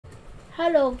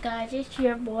Hello guys, it's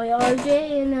your boy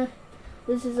RJ and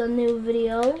this is a new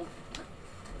video.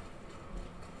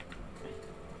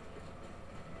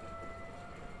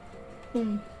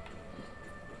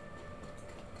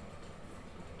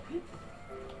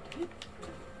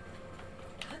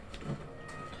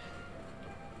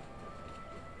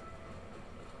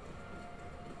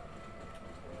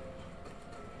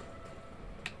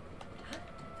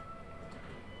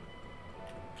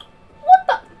 What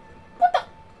the?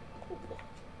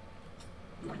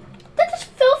 That just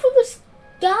fell from the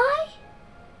sky?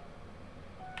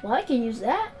 Well, I can use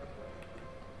that.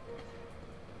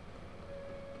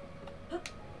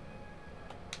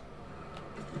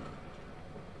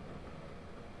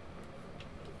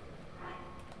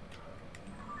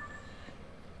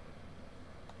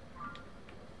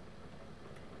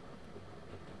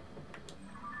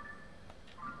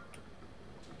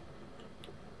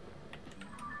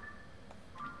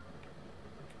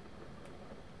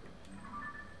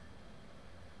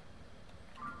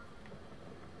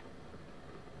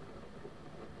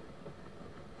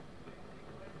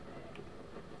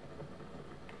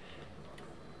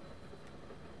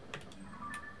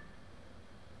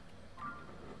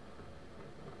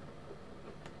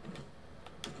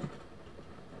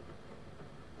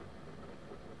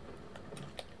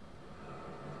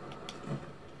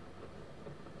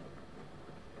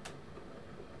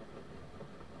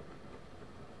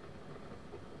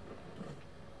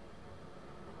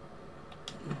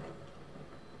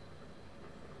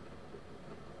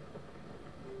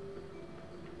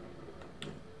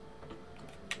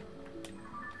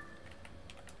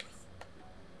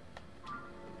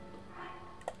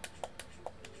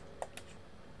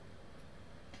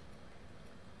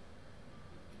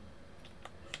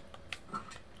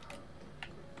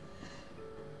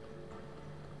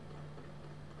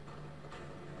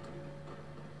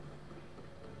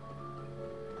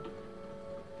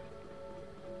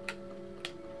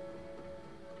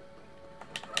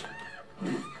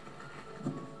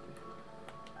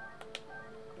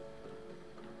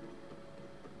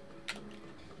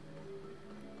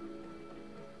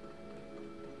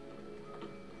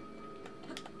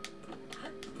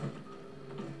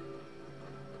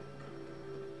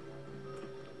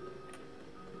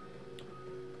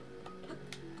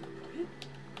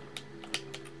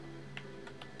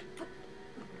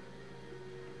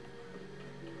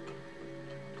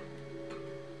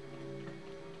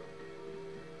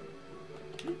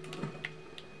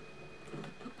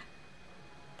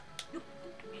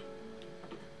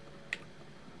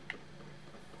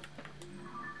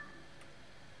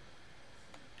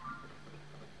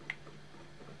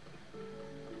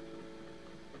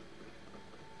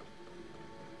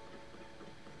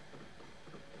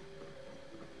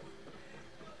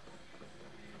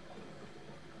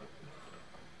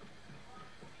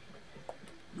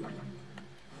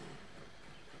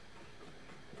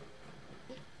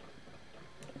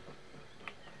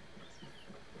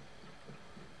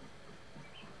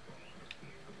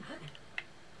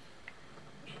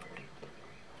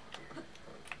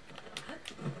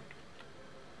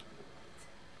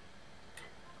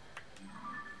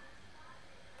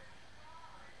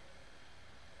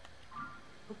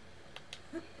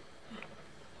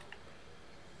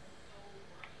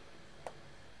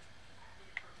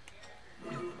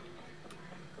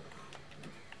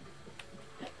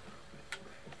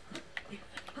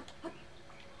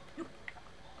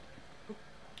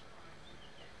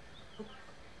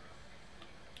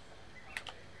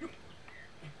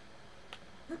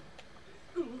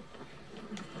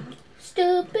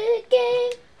 Stupid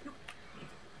game.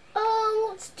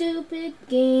 Oh, stupid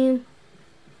game.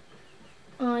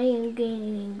 I am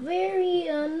getting very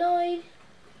annoyed.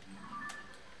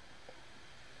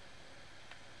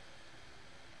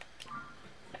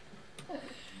 Come on.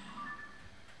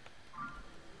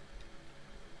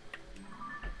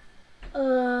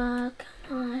 Oh,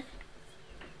 I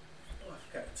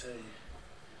forgot to tell you.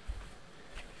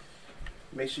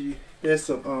 Make sure you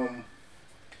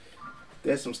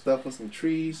there's some stuff on some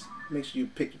trees. Make sure you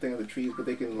pick the thing on the trees because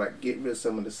they can like get rid of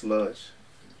some of the sludge.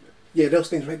 Yeah, those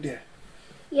things right there.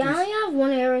 Yeah, I only have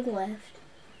one arrow left.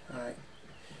 Alright.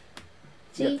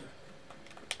 See?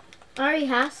 I already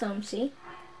have some, see?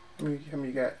 How many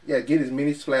you got? Yeah, get as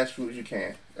many splash fruit as you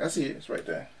can. I see it. It's right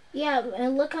there. Yeah,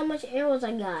 and look how much arrows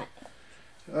I got.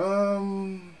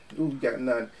 Ooh, you got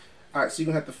none. Alright, so you're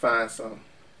gonna have to find some.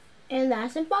 And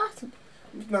that's impossible.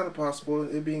 It's not impossible.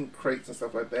 It'll be in crates and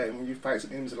stuff like that. And when you fight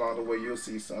some enemies along the way, you'll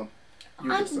see some.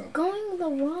 You'll get some. I'm going the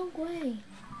wrong way.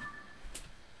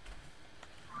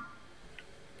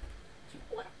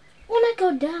 When I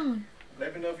go down.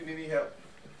 Let me know if you need any help.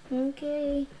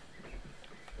 Okay.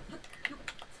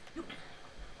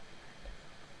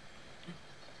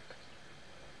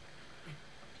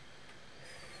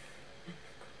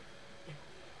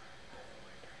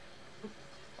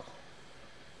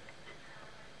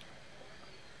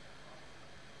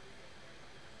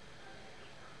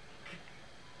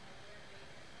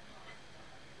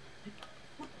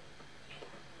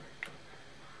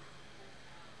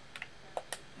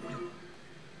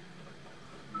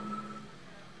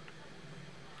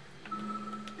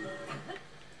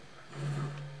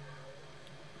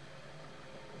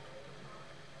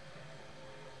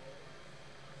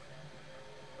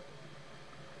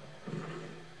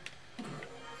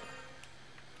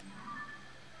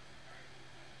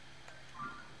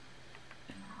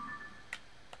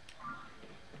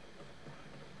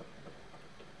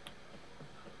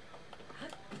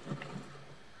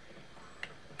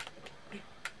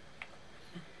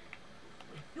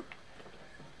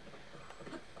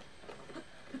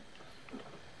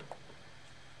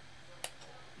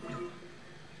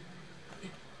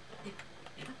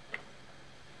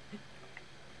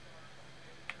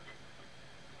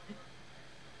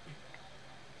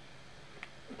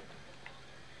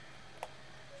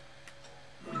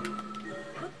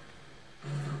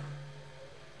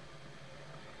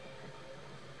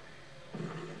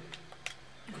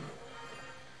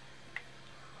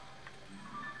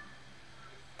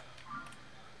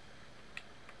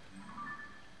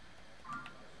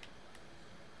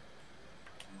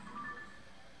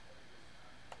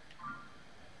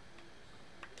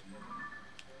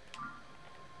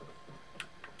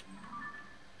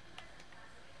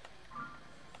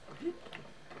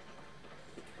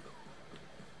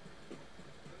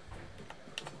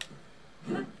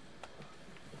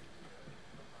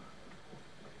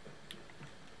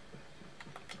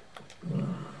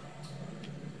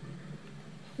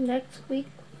 next week.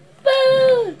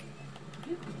 Food!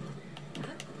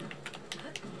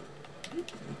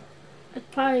 It's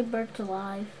probably burnt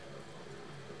alive.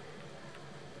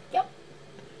 Yep.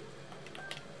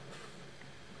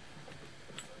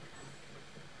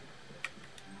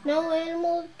 No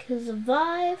animal can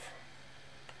survive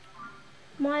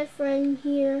my friend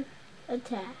here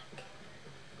attack.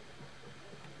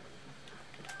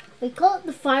 We call it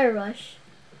the fire rush.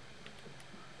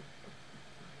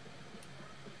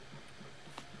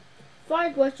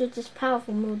 Fire rush is this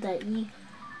powerful move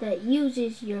that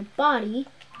uses your body.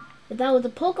 If that was a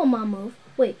Pokemon move,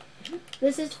 wait,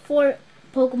 this is for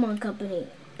Pokemon Company.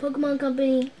 Pokemon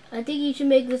Company, I think you should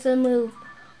make this a move.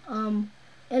 And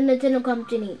Nintendo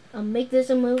Company, make this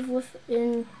a move with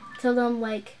and tell them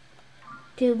like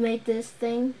to make this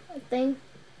thing a thing.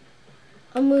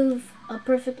 A move, a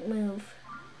perfect move.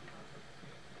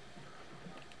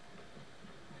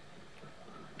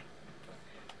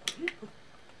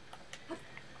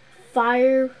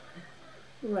 Fire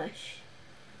rush.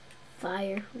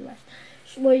 Fire rush.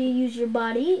 Where you use your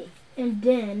body and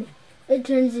then it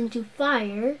turns into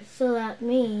fire, so that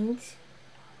means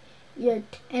your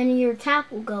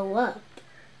attack will go up.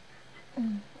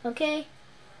 Okay?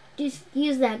 Just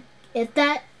use that. If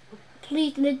that,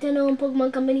 please, Nintendo and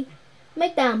Pokemon Company,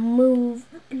 make that move,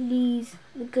 please,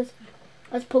 because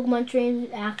us Pokemon trainers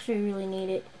actually really need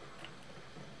it.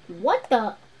 What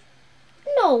the?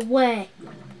 No way!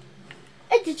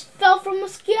 It just fell from the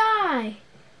sky!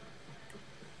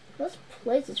 This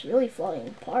place is really falling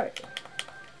apart.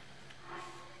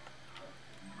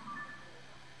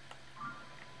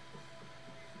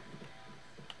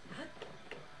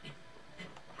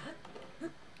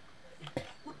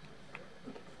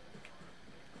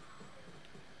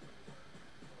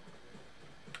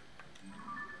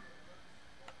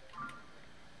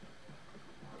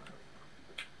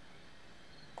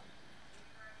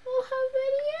 Oh, how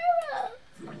many arrows!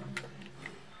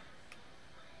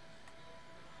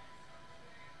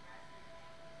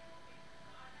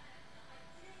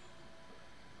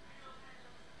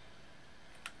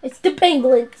 It's the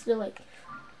penguins. They're like,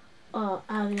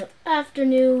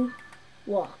 afternoon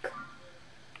walk.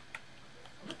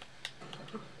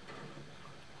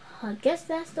 I guess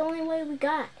that's the only way we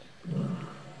got.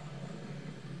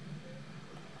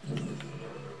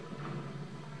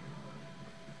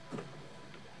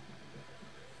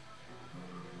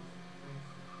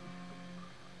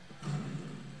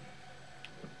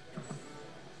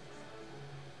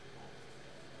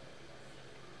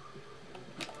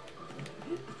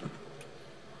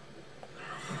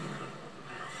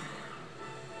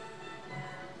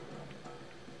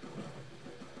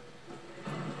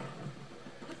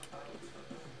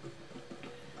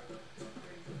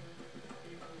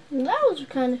 And that was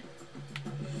kind of...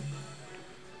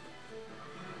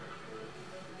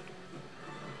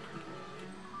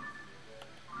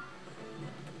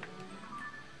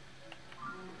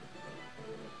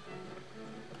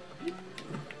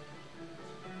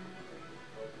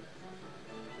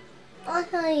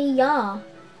 yeah.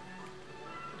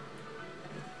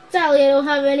 Sadly, I don't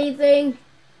have anything.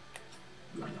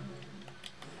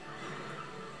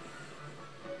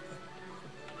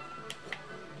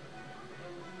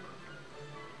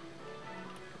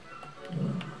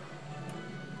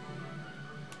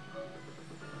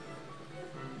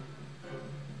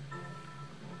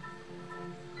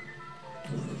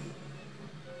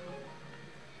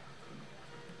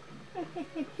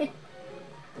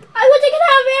 I wish I could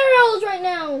have arrows right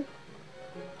now.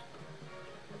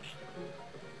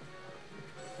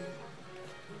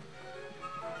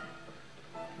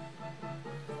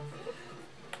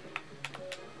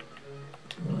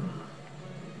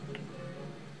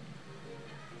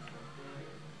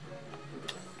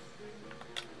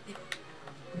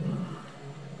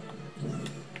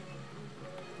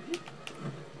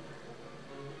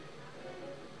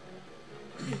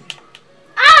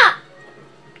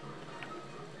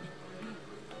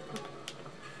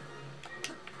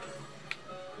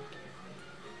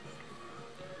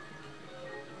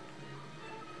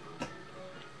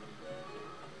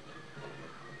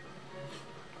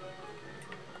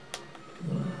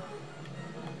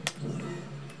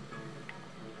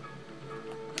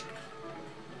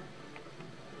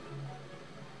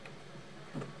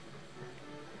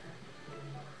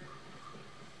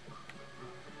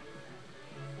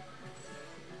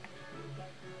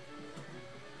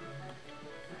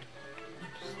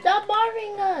 Stop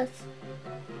bothering us.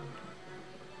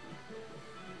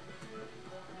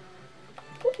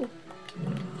 Ooh.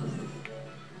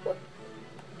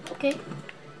 Okay.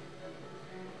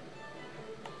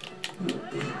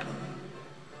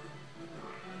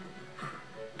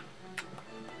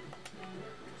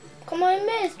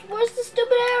 missed. Where's the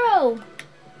stupid arrow?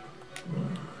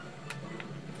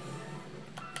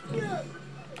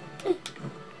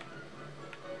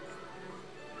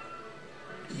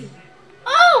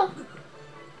 Oh!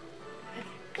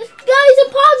 This guy's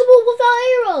impossible without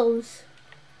arrows.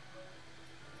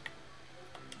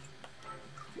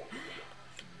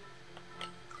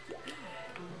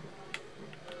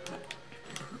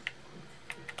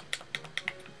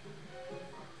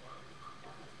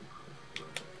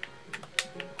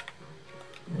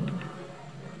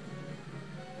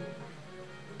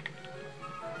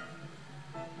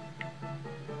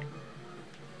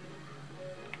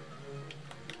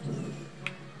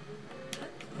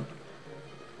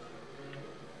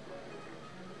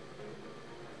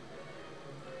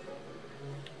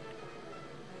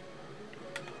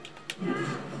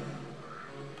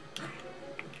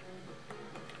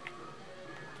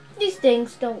 These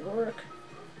things don't work.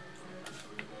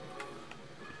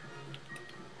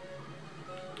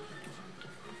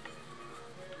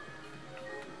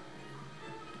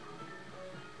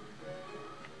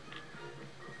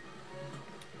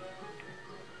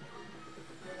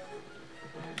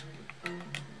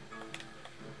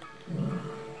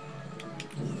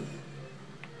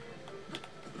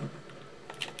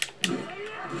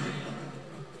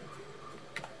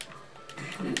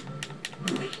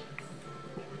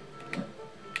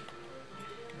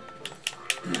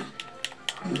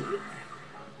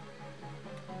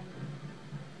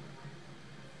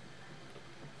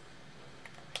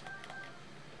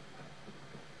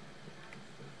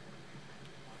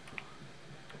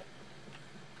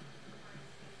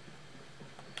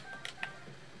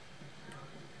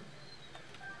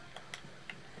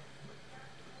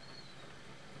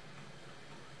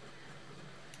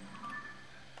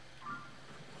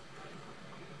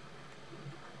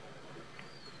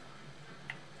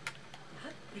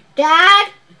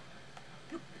 Dad?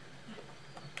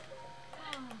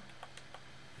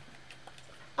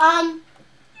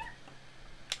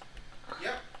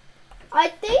 Yep. I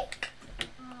think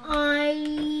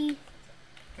I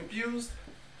Confused?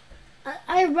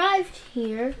 I arrived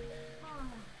here.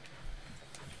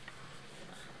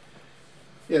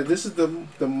 Yeah, this is the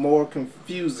more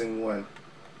confusing one.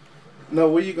 No,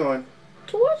 where you going?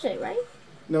 Towards it, right?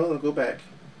 No, go back.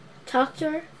 Talk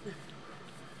to her.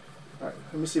 Alright,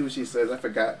 let me see what she says. I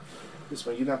forgot this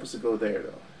one. You're not supposed to go there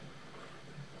though.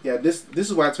 Yeah, this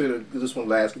is why I told you to do this one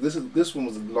last. Cause this one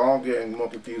was longer and more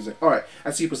confusing. Alright,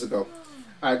 I see you're supposed to go.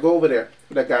 Alright, go over there.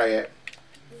 Where that guy at?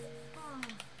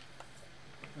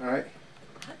 Alright.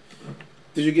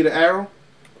 Did you get an arrow?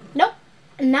 Nope,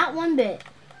 not one bit.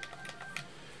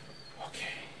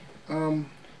 Okay.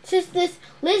 Since this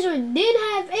lizard did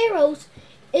have arrows,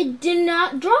 it did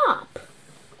not drop.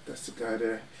 That's the guy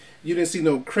there. You didn't see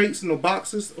no crates, no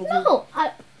boxes over? No,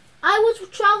 I was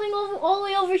traveling all the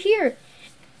way over here,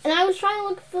 and I was trying to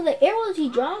look for the arrows he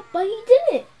dropped, but he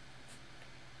didn't.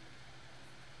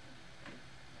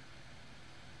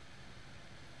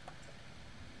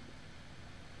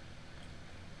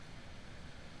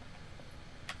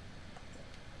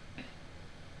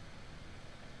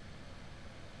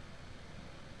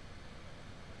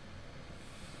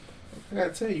 I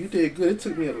gotta tell you, you did good. It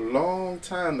took me a long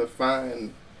time to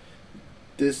find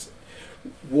this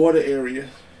water area.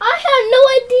 I had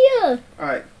no idea.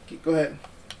 Alright, go ahead.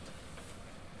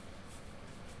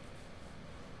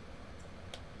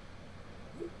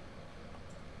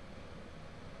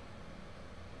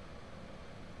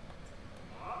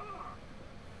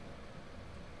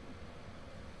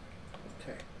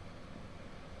 Okay.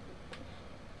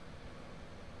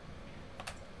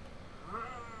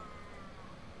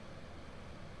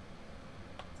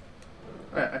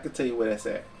 Alright, I can tell you where that's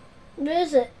at. Where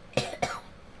is it?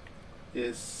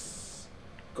 Is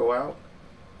go out.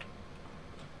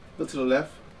 Look to the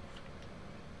left.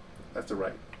 That's the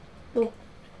right. Oh.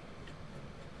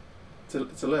 To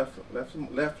left. Left.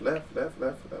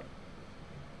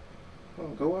 Oh,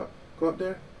 go up. Go up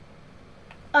there.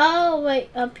 Oh, wait,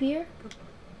 up here?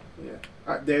 Yeah.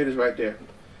 Alright, there it is right there.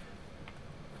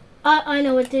 I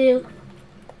know what to do.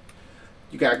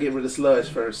 You gotta get rid of sludge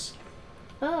first.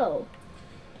 Oh.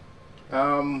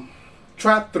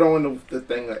 Try throwing the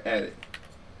thing at it.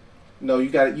 No, you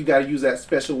gotta use that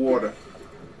special water.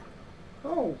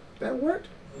 Oh, that worked?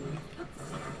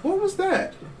 What was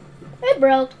that? It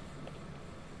broke.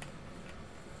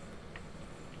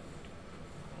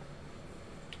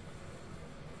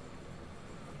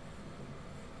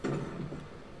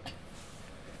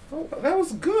 Oh, that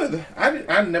was good.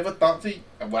 I never thought to.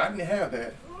 Well, I didn't have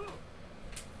that.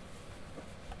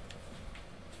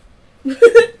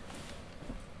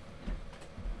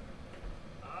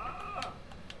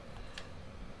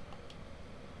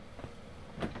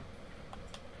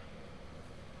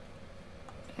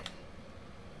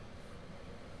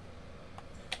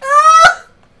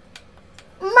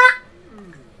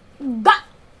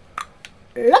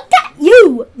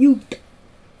 You.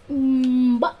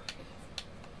 But.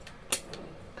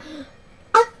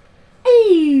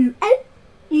 Ooh,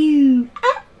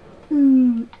 ooh,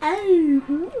 ooh,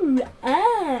 ooh,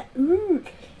 ah, ooh,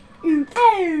 ooh, ooh,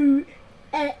 ooh,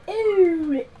 ooh,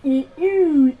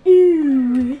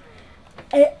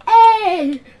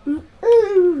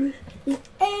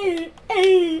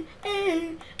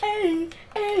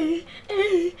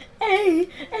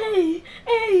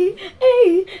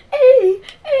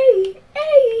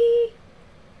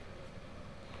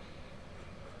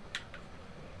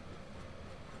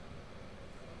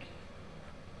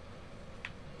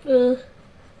 ooh,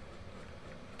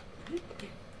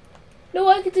 no,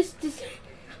 I could just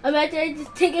imagine I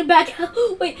just take it back out.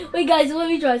 Wait, guys, let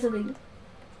me try something.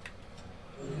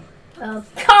 Oh,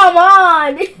 come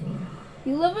on!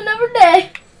 You live another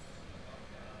day.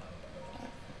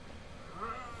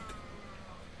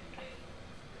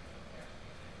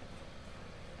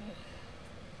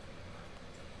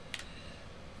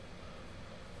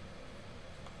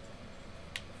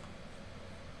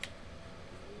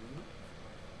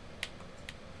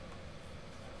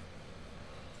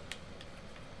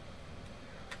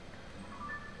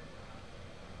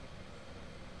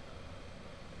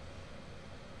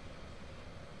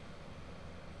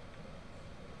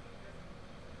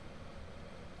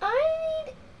 I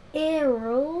need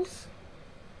arrows.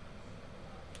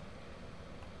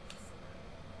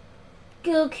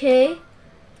 Okay.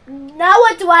 Now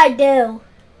what do I do?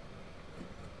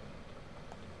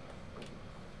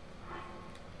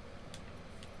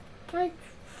 I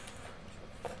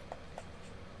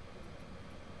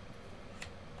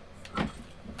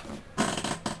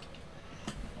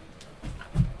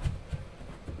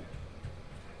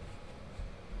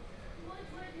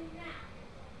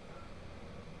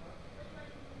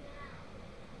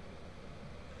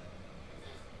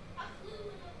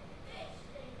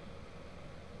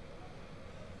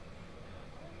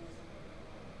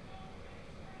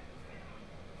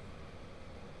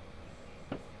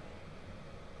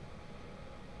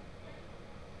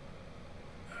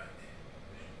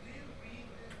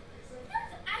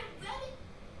read it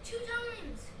 2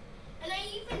 times, and I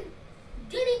even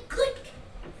didn't click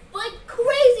like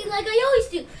crazy like I always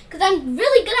do, because I'm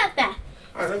really good at that.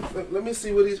 All right, let me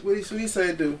see what he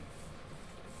said do.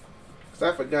 Cause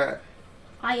I forgot.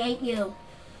 I hate you.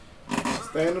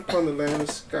 Stand upon the land of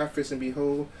skyfish and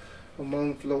behold,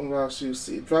 among floating rocks you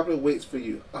see. Droplet waits for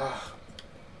you. Ah.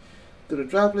 Through the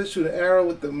droplet shoot an arrow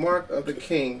with the mark of the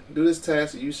king. Do this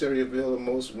task and you shall reveal the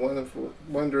most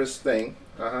wondrous thing.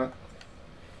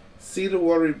 See the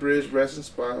watery bridge resting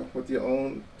spot with your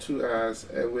own 2 eyes,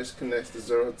 at which connects the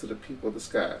Zora to the people of the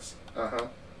skies.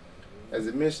 As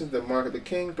it mentions the mark of the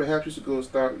king, perhaps you should go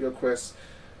start your quest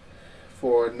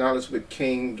for knowledge with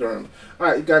King Durham.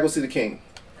 Alright, you gotta go see the king.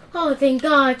 Oh, thank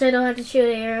God I don't have to shoot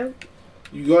an arrow.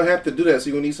 You're gonna have to do that, so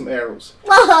you're gonna need some arrows.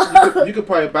 You could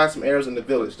probably buy some arrows in the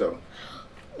village, though.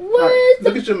 What?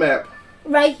 Look at your map.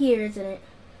 Right here, isn't it?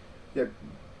 Yeah,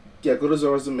 go to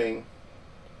Zora's domain.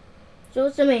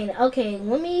 Zora's domain. Okay,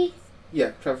 let me.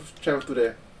 Yeah, travel through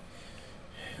there.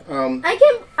 I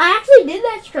actually did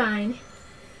that shrine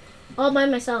all by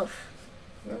myself.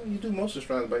 Well, you do most of the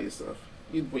shrines by yourself.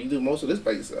 You do most of this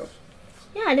by yourself.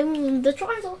 Yeah, I do the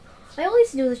shrines. I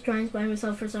always do the shrines by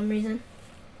myself for some reason.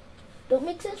 Don't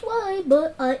make sense why,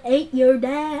 but I ain't your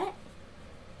dad.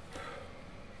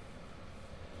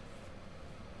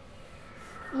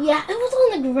 Yeah, it was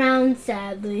on the ground,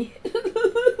 sadly.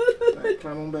 Right,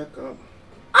 climb on back up.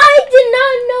 I did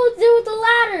not know there was a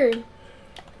ladder.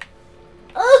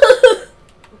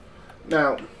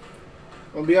 Now, I'm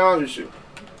gonna be honest with you.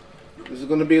 This is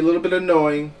gonna be a little bit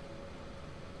annoying.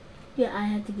 Yeah, I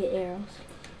had to get arrows.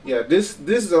 Yeah, this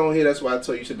zone here. That's why I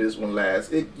told you to this one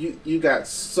last. You got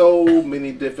so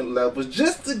many different levels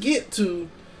just to get to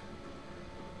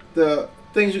the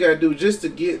things you gotta do just to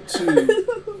get to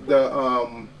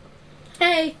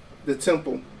the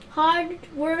temple. Hard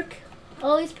work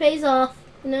always pays off.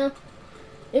 You know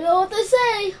what they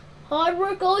say. Hard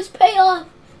work always pays off.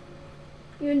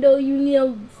 Even though you need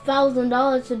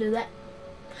 $1,000 to do that.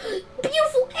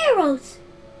 Beautiful arrows.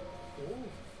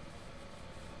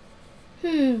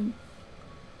 Shit.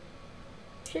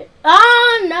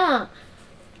 Ah, nah.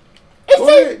 Go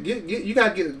ahead. You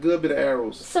gotta get a good bit of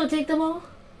arrows. So take them all.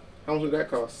 How much would that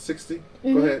cost? 60?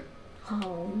 Mm-hmm. Go ahead.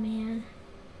 Oh man.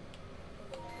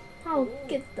 I'll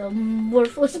get the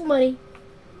worthless money.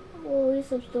 Well, at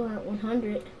least I'm still at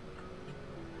 100.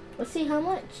 Let's see how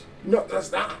much. No,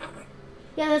 that's not.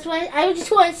 Yeah, that's why I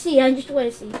just want to see. It was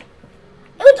only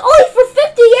for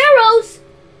 50 arrows.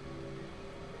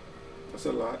 That's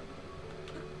a lot.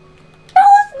 No,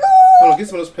 it's not. Hold on, get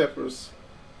some of those peppers.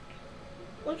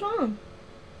 What's wrong?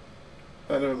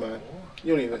 Oh, never mind.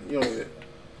 You don't need it. You don't need it.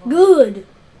 Good.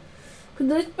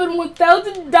 Cause I spent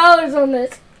 $1,000 on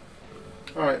this.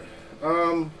 All right.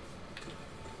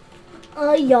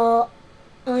 Y'all.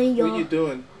 What are you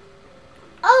doing?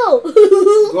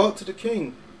 Oh. Go up to the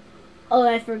king. Oh,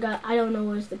 I forgot. I don't know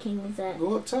where's the king is at.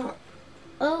 Go up top.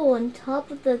 Oh, on top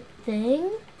of the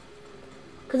thing?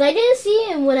 Cause I didn't see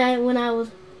him when I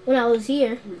was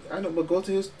here. I know, but go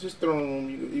to his throne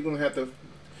room. You're gonna have to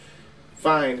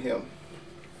find him.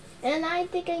 And I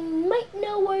think I might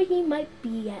know where he might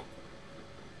be at.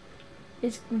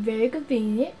 It's very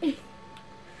convenient.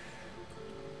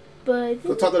 But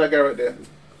Go talk to that guy right there.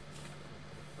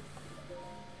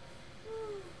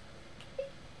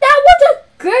 that was a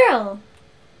girl.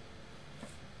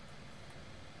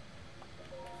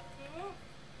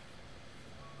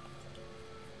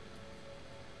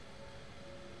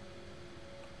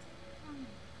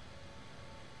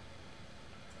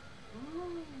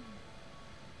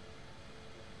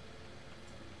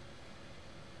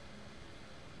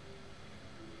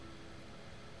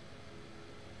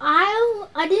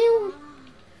 I didn't.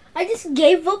 I just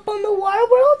gave up on the water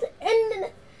world, and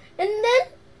then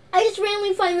I just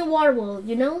randomly find the water world.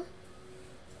 You know.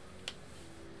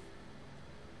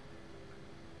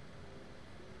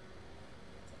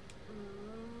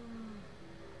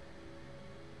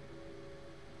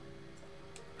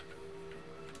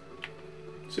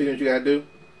 So you know what you gotta do?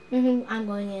 I'm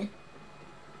going in.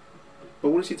 But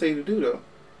what did she tell you to do though?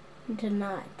 To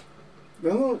not.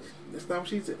 No, that's not what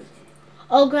she said.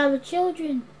 Oh, grab the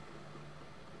children.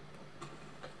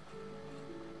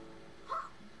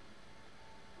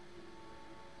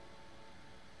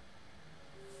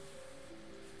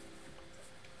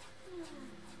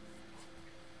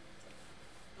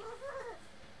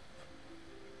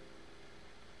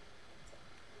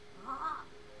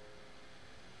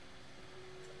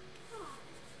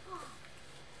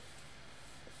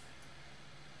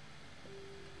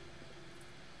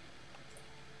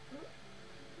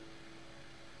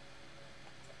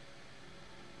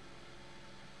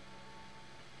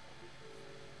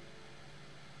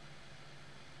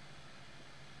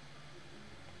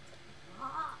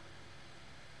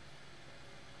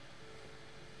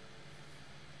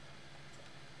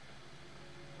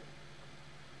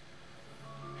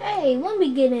 Hey, let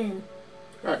me get in.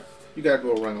 All right, you gotta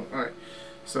go around. All right,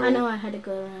 so I know I had to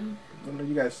go around.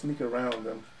 You gotta sneak around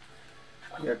them.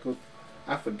 You gotta go.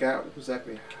 I forgot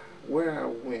exactly where I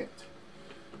went,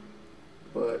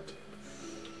 but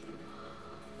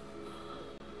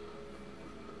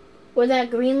Where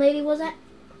that green lady was at?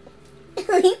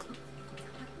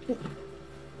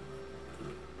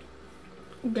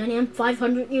 Danny, I'm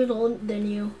 500 years older than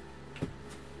you.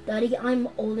 Daddy, I'm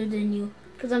older than you.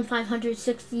 Because I'm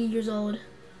 560 years old.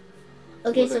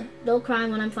 Okay, so don't cry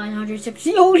when I'm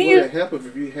 560 old would years. it help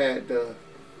if you had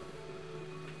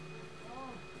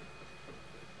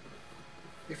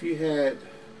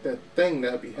that thing?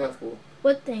 That'd be helpful.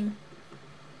 What thing?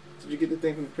 Did you get the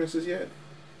thing from the princess yet?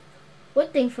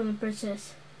 What thing from the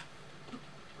princess?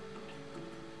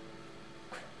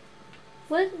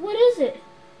 What is it?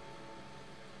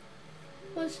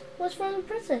 What's from the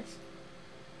princess?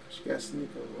 She gotta sneak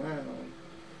around.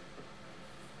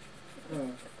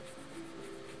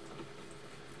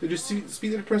 Did you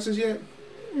speak to the princess yet?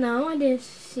 No, I didn't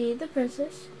see the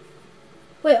princess.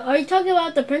 Wait, are you talking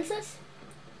about the princess?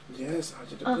 Yes, I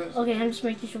did the princess. Okay, I'm just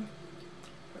making sure.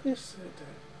 I just said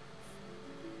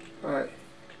that. Alright.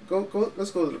 Go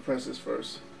let's go to the princess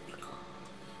first.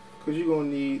 Cause you're gonna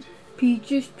need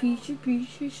Peaches. Cause you're gonna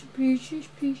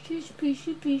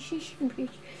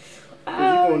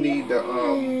need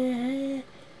the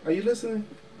are you listening?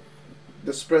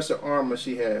 The special armor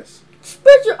she has.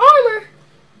 Special armor?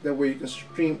 That way you can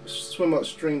swim up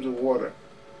streams of water.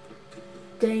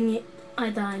 Dang it.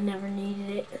 I thought I never needed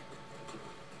it.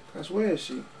 Gosh, where is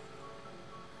she?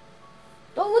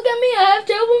 Don't look at me, I have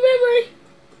terrible memory.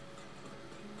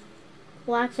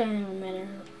 Well, actually, I never met her.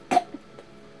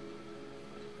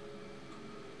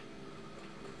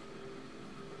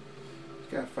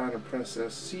 Gotta find a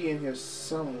princess. She in here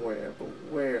somewhere, but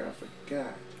where? I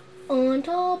forgot. On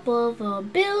top of a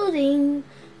building,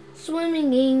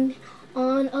 swimming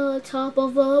on a top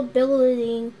of a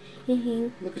building.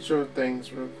 Look at your things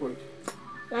real quick.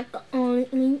 Like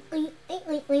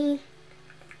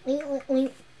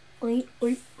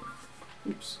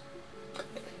Oops.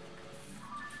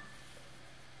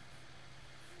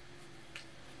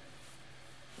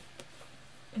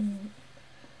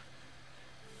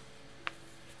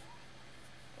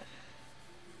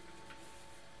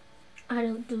 I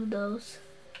don't do those.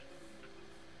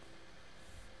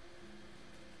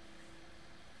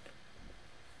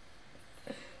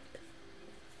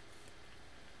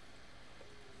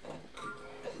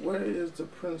 the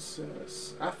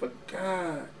princess? I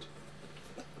forgot.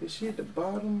 Is she at the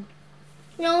bottom?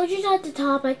 No, she's at the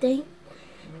top, I think.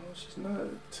 No, she's not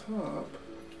at the top.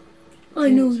 I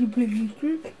know you play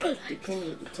this. The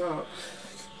king's at the top.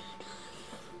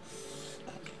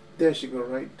 There she go,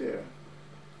 right there.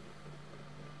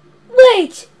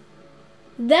 Wait!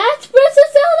 That's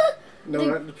Princess Zelda? No,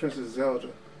 not the Princess Zelda.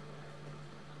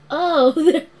 Oh,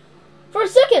 for a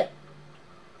second.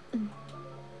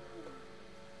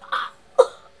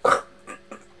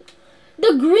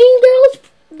 The green girl's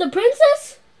the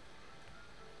princess?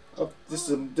 Oh,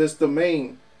 this the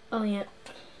main. Oh, yeah.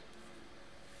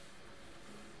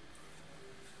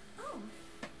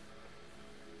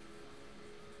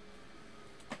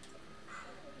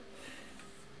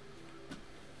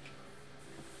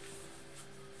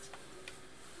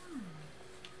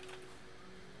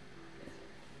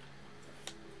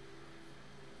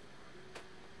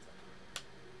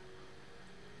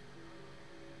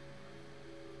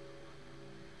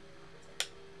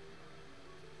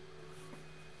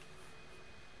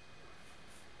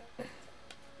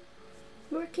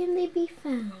 Where can they be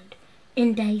found?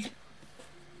 In days.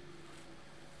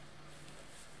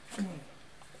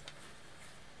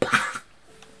 That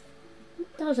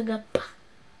was a good.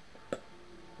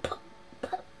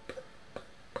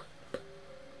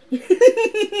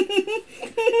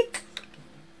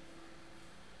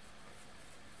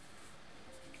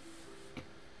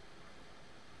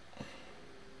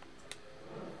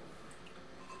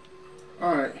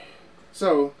 All right.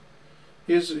 So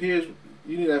here's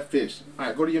you need that fish. All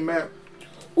right, go to your map.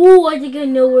 Ooh, I think I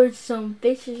know where some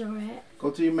fishes are at.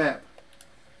 Go to your map.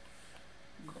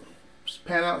 Just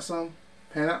pan out some.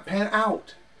 Pan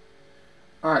out.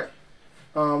 All right.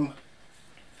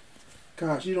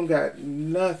 Gosh, you don't got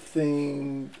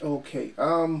nothing. Okay.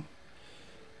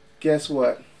 Guess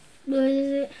what? What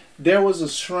is it? There was a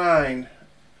shrine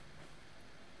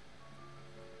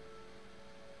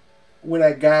where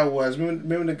that guy was.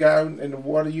 Remember the guy in the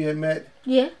water you had met?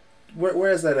 Yeah.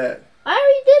 Where is that at? I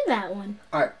already did that one.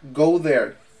 All right, go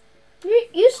there.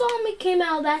 You saw me came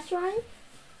out of that shrine?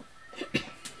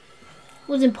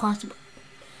 Was impossible.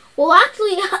 Well,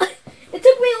 actually, it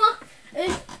took me a while.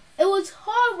 It was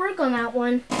hard work on that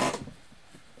one.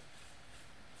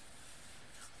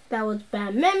 That was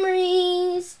bad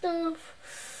memory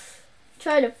stuff.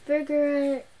 Try to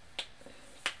figure it.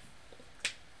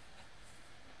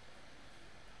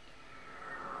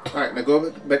 All right, now go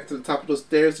back to the top of those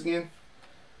stairs again.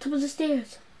 Top of the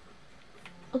stairs.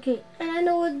 Okay, and I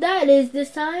know what that is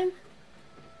this time.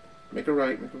 Make it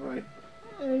right. Make it right.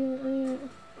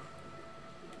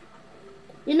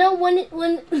 You know when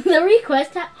the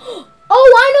request oh,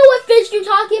 I know what fish you're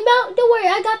talking about. Don't worry,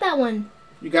 I got that one.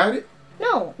 You got it?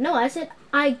 No, I said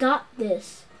I got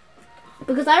this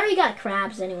because I already got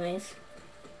crabs anyways.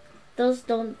 Those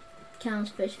don't count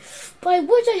as fish. But I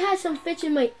wish I had some fish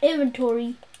in my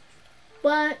inventory.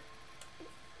 But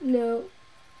no,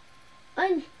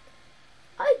 I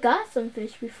got some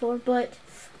fish before, but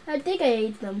I think I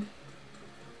ate them.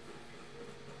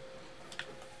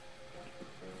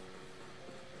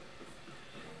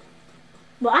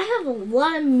 But I have a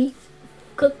lot of meat,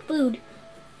 cooked food.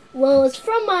 Well, it's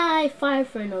from my fire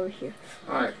friend over here.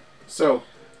 All right. So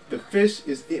the fish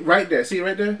is right there. See it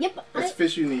right there? Yep. That's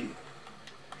fish you need.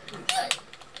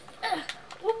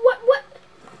 What?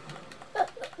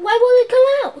 Why won't it come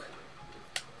out?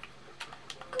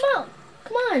 Come out.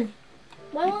 Come on.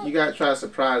 Why won't... You gotta try to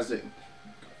surprise it.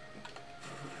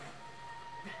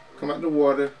 Come out the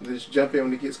water. Just jump in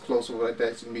when it gets closer like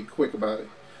that. So you can be quick about it.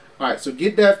 All right. So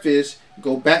get that fish.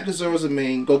 Go back to Zora's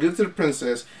domain. Go give it to the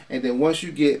princess. And then once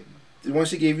she gave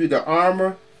you the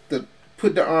armor,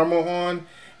 put the armor on,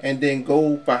 and then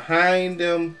go behind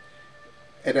them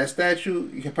at that statue.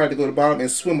 You can probably go to the bottom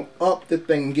and swim up the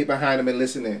thing and get behind them and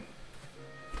listen in.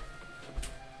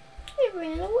 It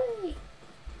ran away.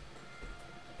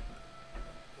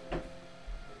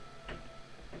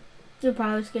 You're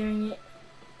probably scaring it.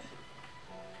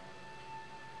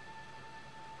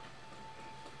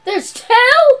 There's two?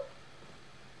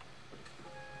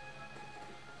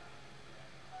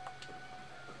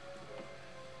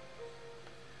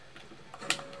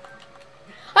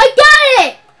 I got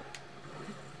it!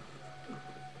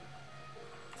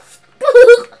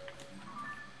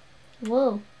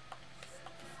 Whoa.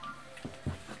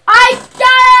 I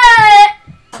got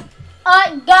it!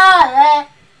 I got it!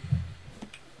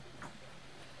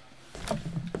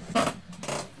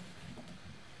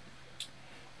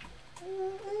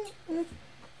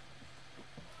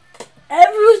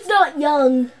 Everyone's not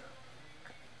young.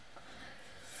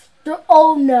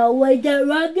 Oh no, wait, that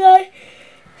wrong guy?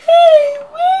 Hey,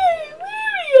 where are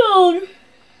world.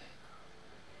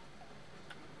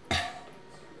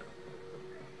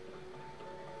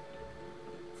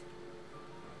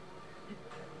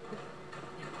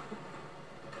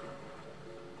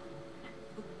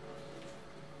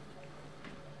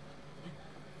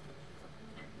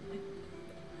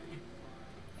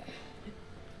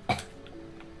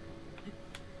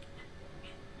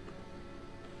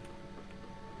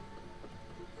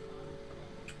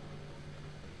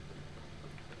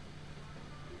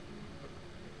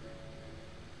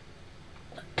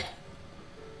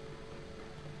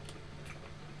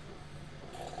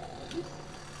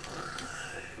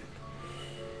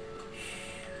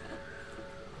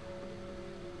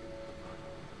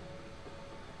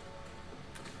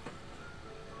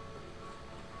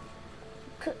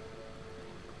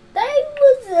 That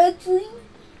was actually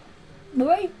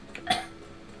right.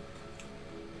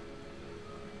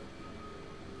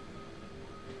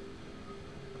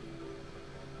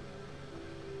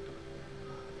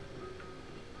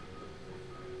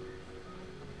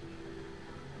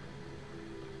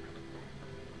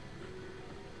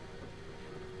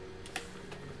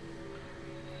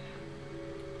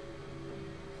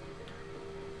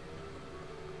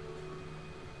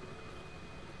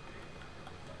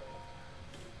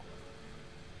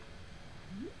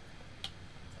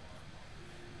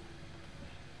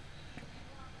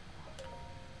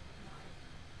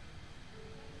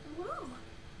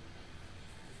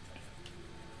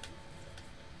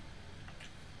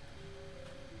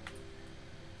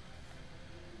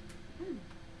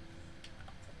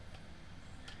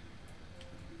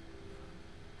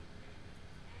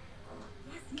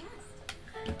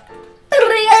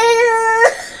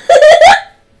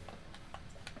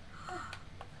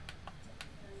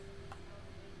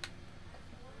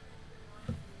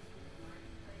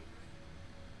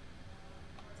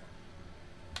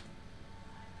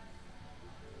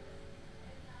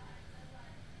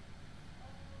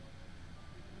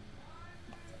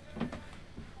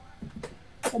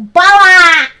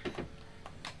 Power!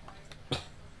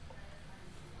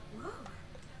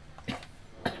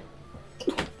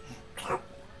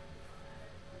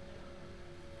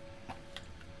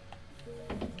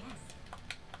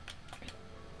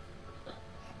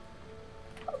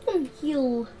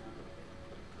 Heal.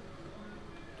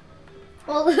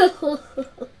 Oh,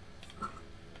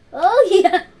 oh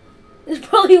yeah. This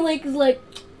probably Link is like,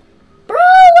 bro,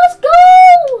 let's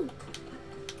go!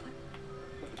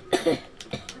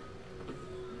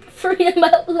 Free him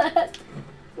at last.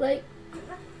 Like,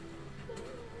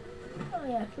 oh,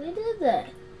 I actually did that.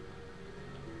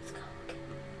 Let's go.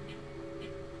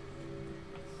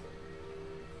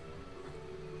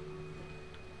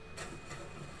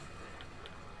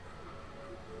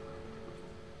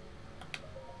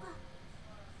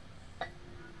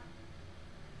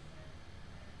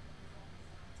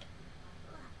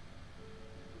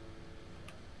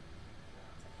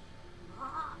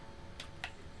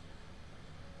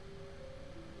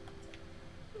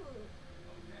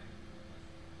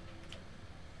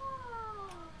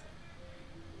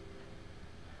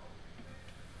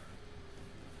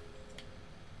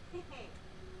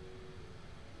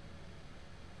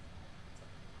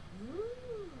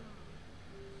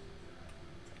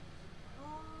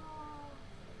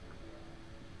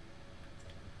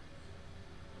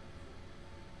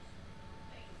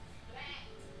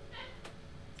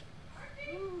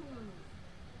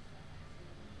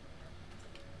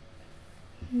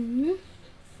 Hmm.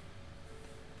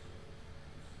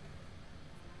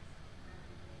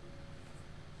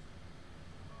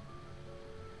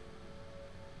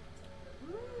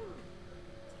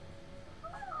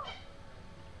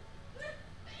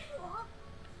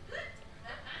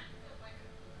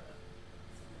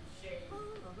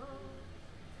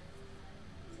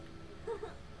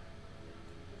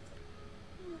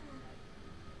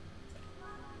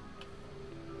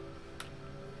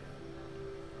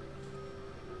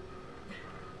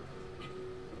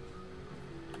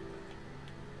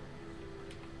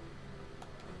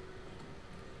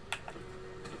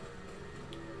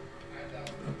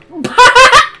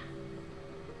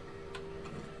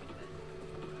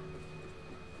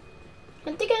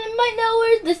 I think I might know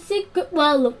where's the secret.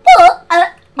 Well, what's wrong?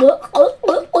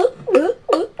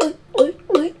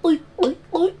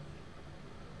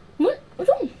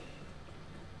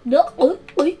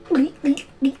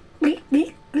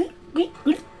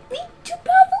 Too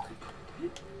powerful.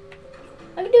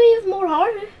 I can do it even more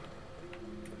harder.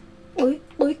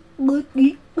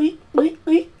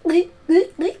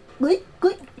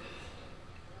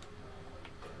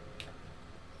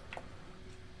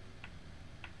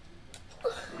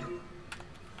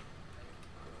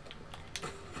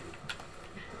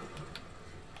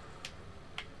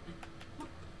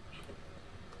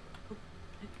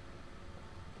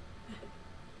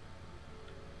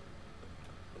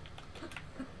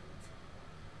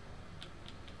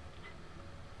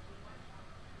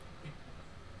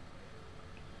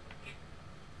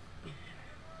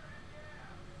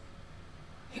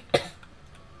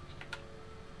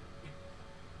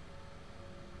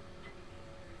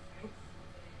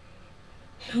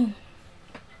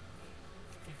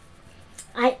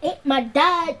 I ate my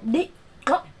dad. No!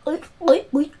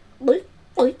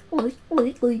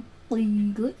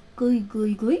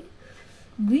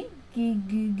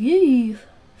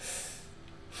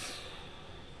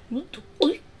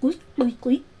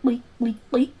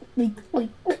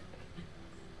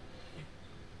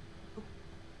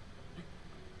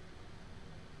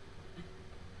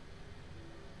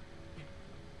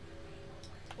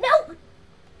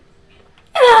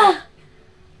 Ah!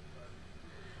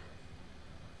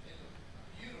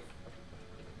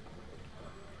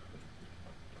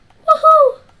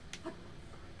 Woohoo!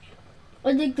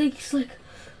 I think it's like,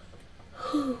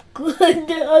 oh, glad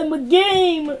that I'm a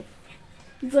game.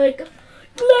 It's like,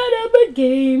 glad I'm a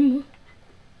game.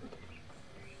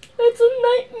 It's a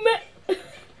nightmare.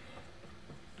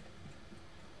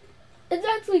 It's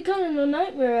actually kind of a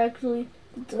nightmare, actually.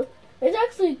 It's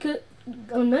actually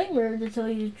a nightmare, to tell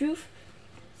you the truth,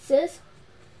 sis.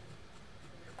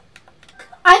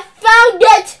 I found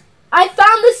it! I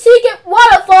found the secret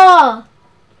waterfall!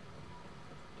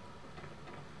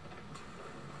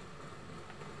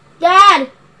 Dad!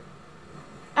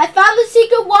 I found the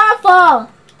secret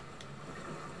waterfall!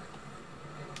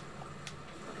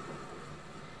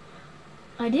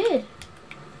 I did.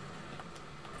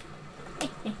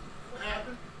 What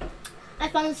happened? I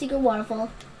found the secret waterfall.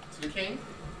 To the king?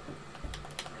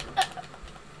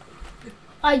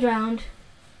 I drowned.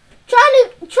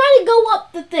 Trying to go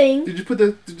up the thing. Did you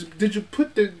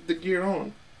put the gear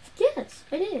on? Yes,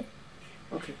 I did.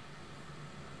 Okay.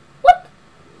 What?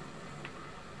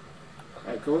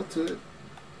 Alright, go to it.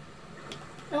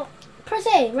 No, press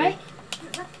A, right?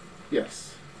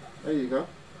 Yes. There you go.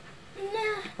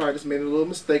 Nah. Probably just made a little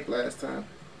mistake last time.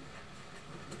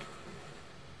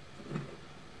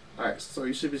 Alright, so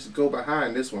you should just go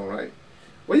behind this one, right?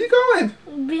 Where you going?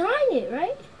 Behind it,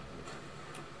 right?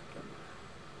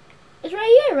 It's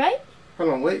right here, right? Hold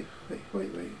on, wait.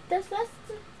 That's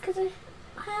because it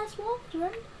has walls,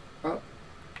 right? Oh,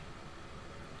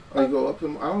 you go up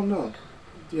them? I don't know.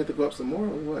 Do you have to go up some more or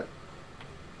what?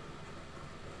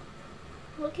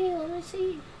 Okay, let me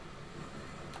see.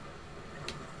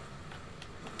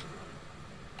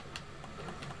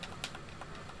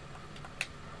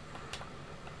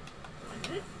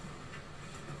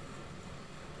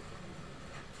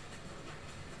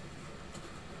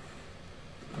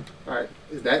 Alright,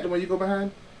 is that the one you go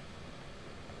behind?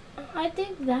 I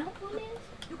think that one is.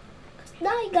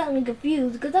 Now you got me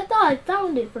confused because I thought I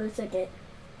found it for a second.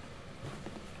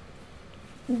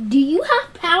 Do you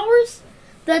have powers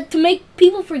that to make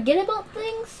people forget about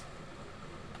things?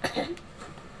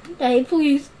 Hey,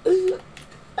 please.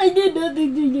 I did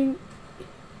nothing to you.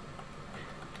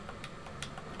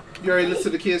 You already listened to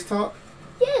the kids talk?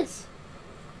 Yes.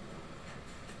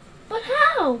 But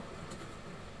how?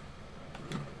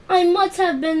 I must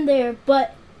have been there,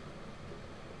 but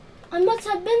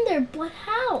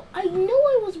how? I know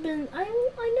I was I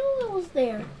know I was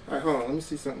there. Alright, hold on, let me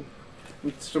see something.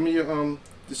 Show me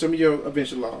your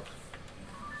adventure log.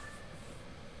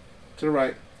 To the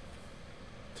right.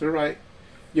 To the right.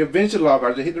 Your adventure log, I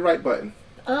just hit the right button.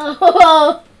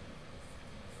 Oh.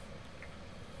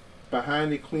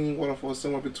 Behind the clean waterfall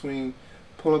somewhere between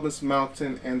Polaris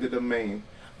Mountain and the domain.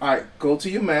 Alright, go to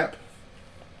your map.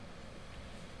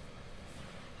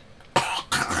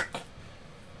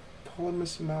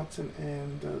 Polaris Mountain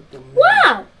and the domain.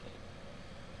 Wow.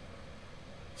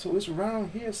 So it's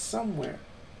around here somewhere.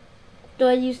 Do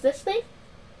I use this thing?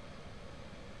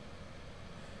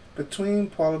 Between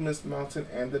Polaris Mountain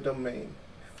and the domain.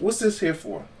 What's this here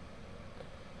for?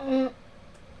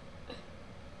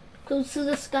 Goes to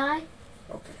the sky.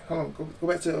 Okay, hold on. Go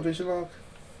back to the adventure log.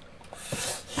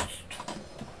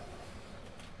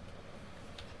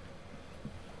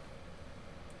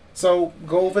 So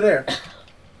go over there.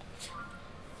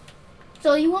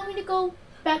 So you want me to go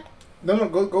back No,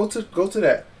 go to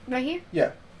that. right here?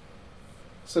 Yeah.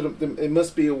 So it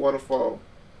must be a waterfall.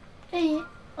 Hey,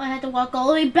 I had to walk all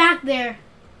the way back there.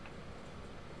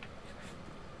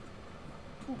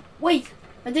 Wait,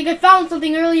 I think I found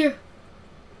something earlier.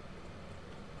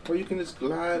 Or you can just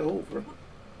glide over.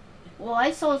 Well,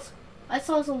 I saw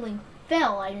something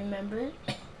fell. I remember.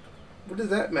 What does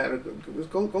that matter?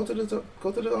 Go to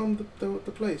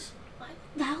the place.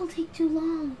 That'll take too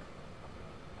long.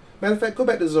 Matter of fact, go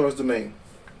back to Zora's domain.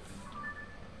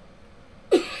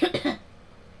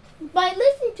 By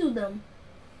listening to them.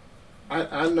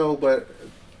 I know, but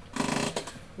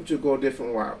would you go a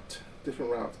different route?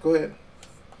 Go ahead.